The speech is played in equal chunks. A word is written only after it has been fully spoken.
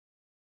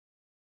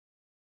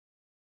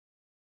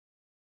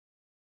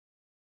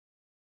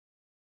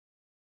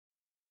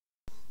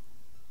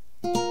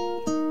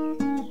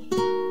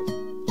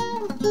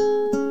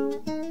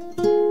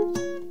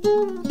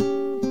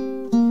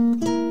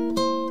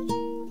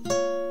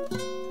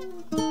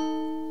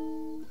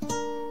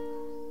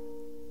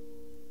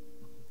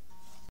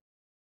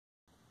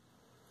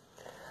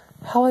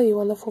Hello, you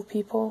wonderful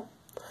people.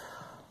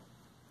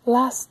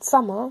 Last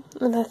summer,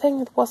 and I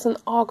think it was in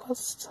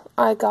August,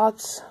 I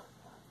got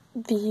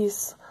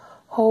these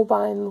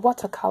Holbein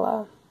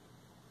watercolor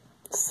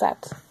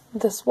set,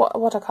 this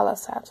watercolor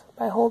set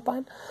by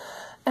Holbein,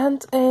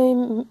 and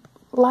a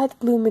light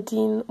blue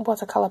Medeen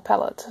watercolor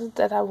palette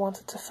that I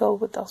wanted to fill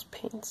with those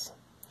paints.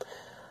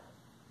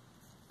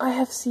 I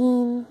have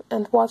seen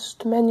and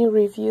watched many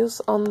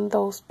reviews on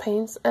those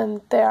paints,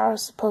 and they are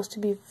supposed to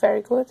be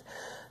very good.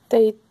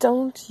 They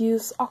don't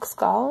use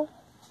oxgall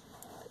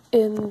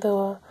in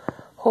the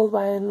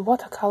Holbein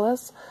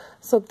watercolors,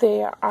 so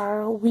they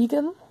are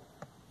vegan,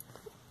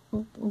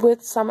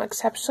 with some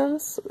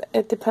exceptions.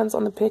 It depends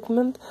on the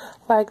pigment,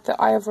 like the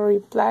ivory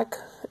black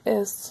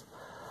is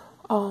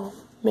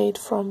made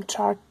from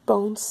charred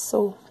bones,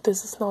 so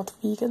this is not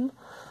vegan.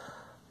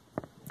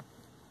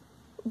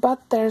 But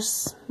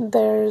there's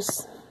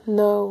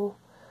no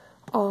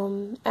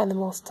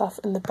animal stuff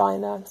in the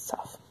binder and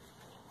stuff,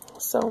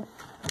 so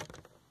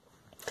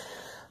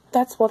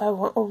that's what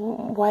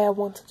why I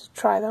wanted to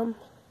try them.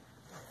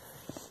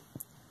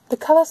 The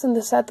colors in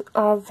the set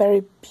are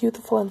very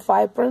beautiful and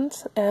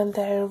vibrant, and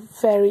they're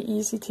very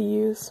easy to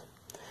use,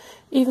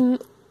 even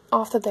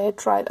after they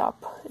dried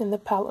up in the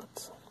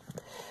palette.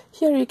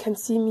 Here you can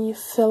see me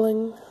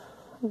filling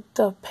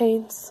the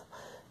paints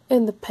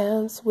in the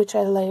pans, which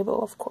I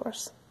label, of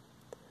course.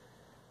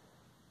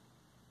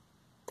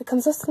 The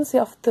consistency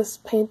of this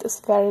paint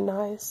is very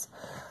nice.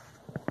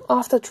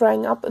 After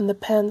drying up in the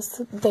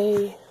pans,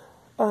 they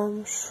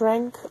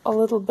shrank a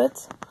little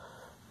bit,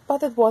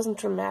 but it wasn't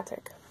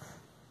dramatic.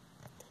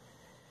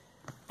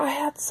 I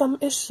had some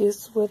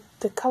issues with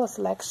the color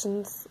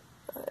selections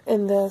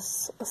in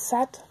this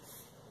set.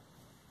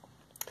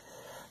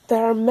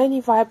 There are many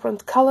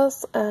vibrant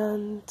colors,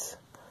 and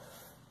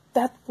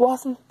that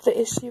wasn't the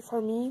issue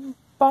for me,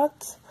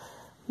 but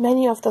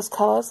many of those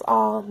colors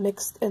are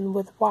mixed in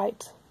with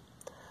white.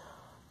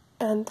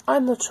 And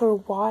I'm not sure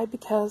why,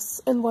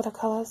 because in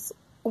watercolors,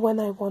 when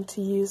I want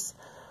to use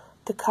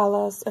the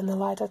colors in a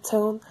lighter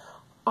tone,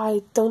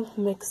 I don't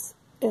mix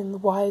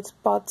in white,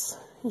 but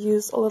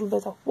use a little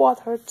bit of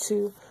water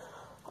to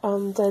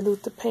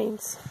dilute the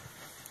paints.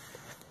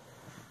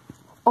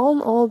 All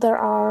in all, there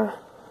are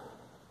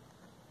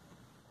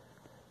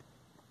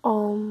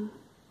 5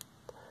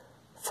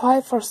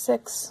 or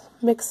 6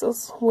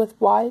 mixes with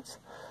white,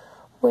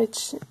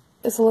 which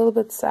is a little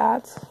bit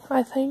sad,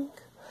 I think.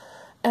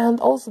 And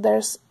also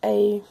there's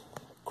a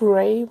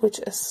gray, which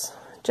is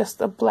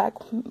just a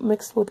black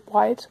mixed with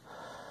white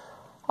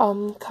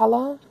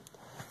color.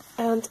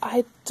 And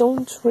I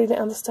don't really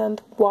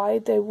understand why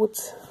they would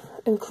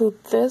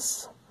include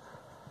this.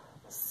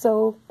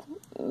 So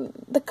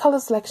the color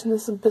selection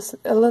is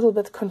a little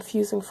bit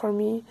confusing for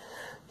me.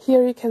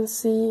 Here you can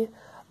see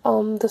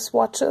the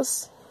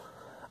swatches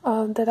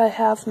that I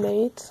have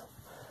made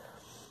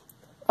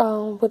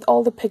with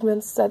all the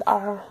pigments that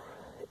are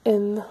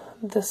in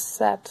this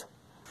set.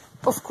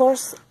 Of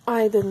course,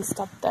 I didn't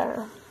stop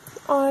there.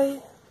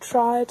 I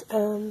tried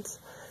and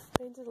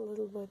painted a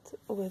little bit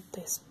with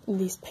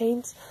these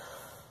paints,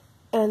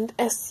 and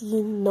as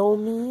you know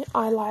me,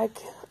 I like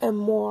a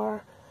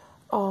more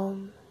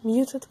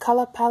muted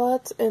color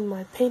palette in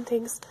my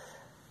paintings,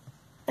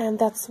 and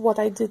that's what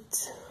I did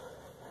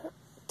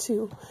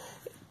too.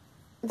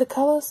 The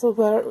colors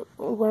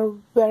were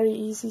very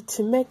easy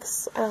to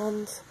mix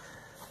and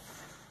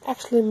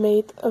actually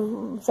made a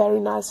very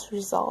nice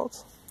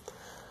result.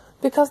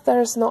 Because there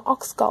is no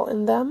oxgall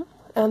in them,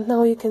 and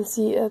now you can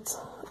see it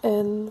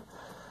in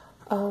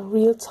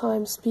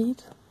real-time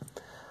speed,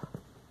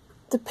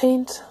 the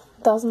paint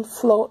doesn't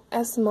flow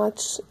as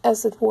much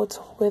as it would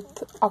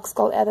with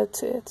oxgall added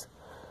to it.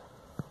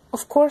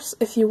 Of course,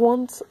 if you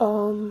want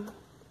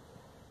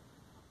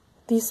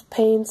these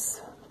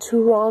paints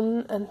to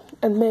run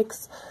and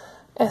mix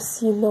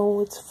as you know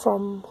it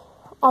from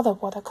other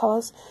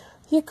watercolors,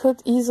 you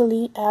could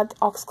easily add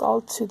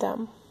oxgall to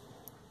them.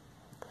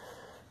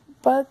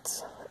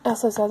 But,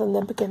 as I said in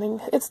the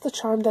beginning, it's the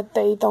charm that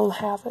they don't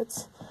have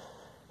it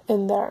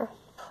in there.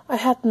 I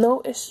had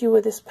no issue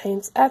with these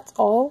paints at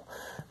all,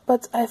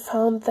 but I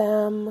found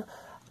them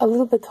a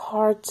little bit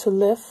hard to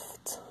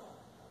lift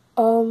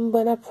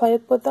when I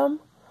played with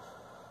them.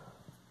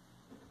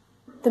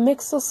 The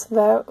mixes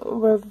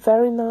were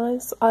very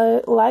nice.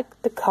 I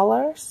liked the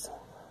colors.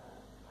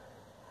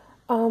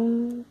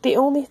 The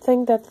only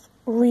thing that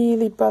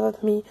really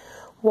bothered me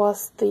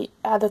was the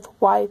added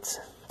white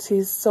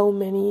to so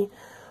many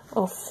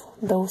of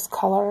those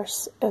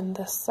colors in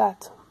this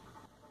set.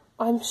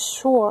 I'm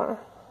sure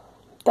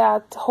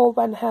that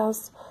Holbein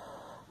has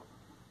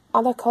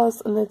other colors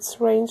in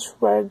its range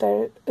where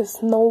there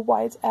is no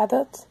white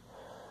added.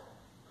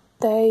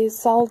 They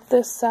sell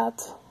this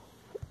set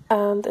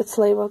and it's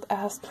labeled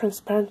as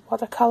transparent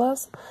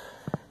watercolors,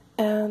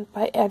 and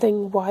by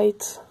adding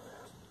white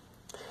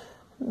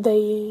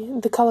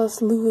the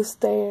colors lose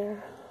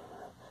their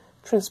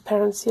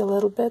transparency a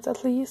little bit,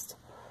 at least.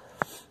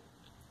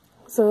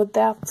 So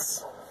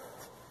that's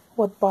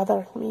what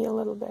bothered me a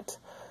little bit.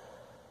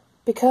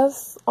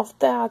 Because of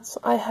that,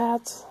 I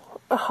had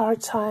a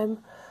hard time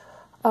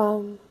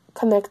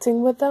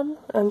connecting with them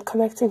and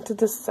connecting to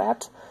the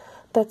set.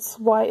 That's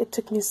why it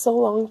took me so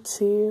long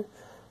to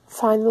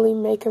finally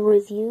make a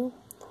review.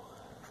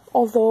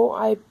 Although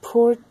I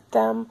poured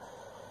them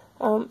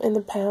in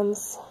the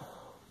pans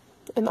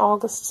in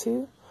August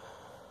too,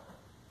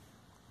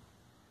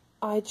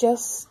 I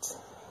just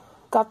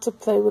got to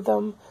play with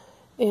them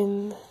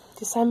in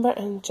December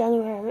and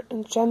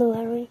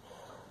January.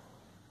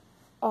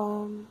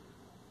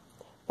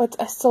 But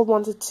I still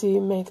wanted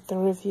to make the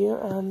review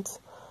and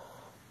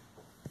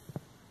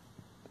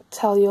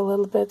tell you a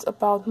little bit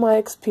about my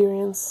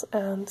experience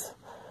and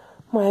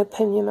my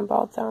opinion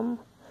about them.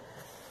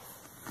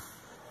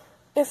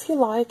 If you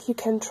like, you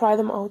can try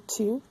them out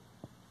too.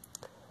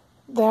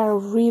 They're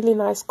really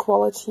nice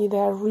quality,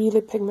 they're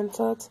really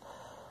pigmented,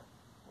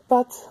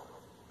 but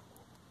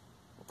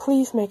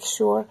please make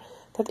sure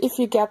that if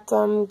you get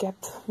them,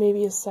 get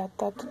maybe a set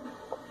that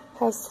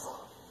has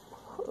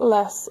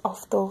less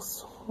of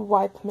those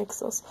white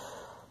mixes.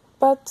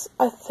 But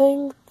I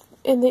think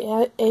in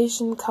the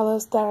Asian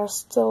colors there are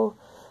still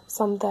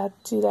some that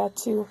do that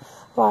too.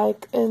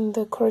 Like in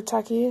the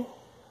Kuretake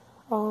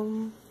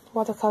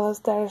watercolors,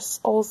 there's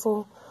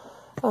also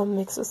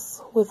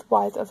mixes with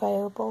white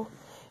available.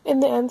 In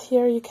the end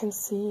here you can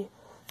see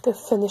the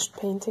finished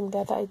painting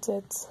that I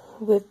did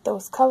with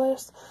those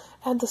colors,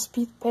 and the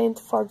speed paint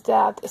for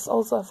that is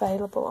also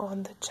available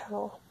on the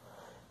channel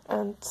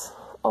and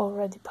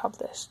already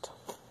published.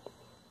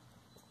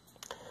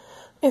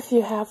 If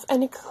you have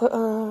any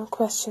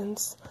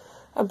questions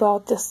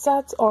about this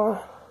set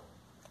or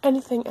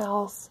anything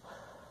else,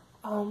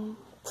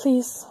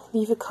 please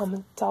leave a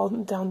comment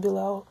down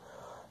below.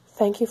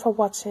 Thank you for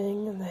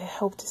watching, and I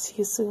hope to see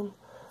you soon.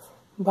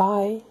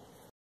 Bye.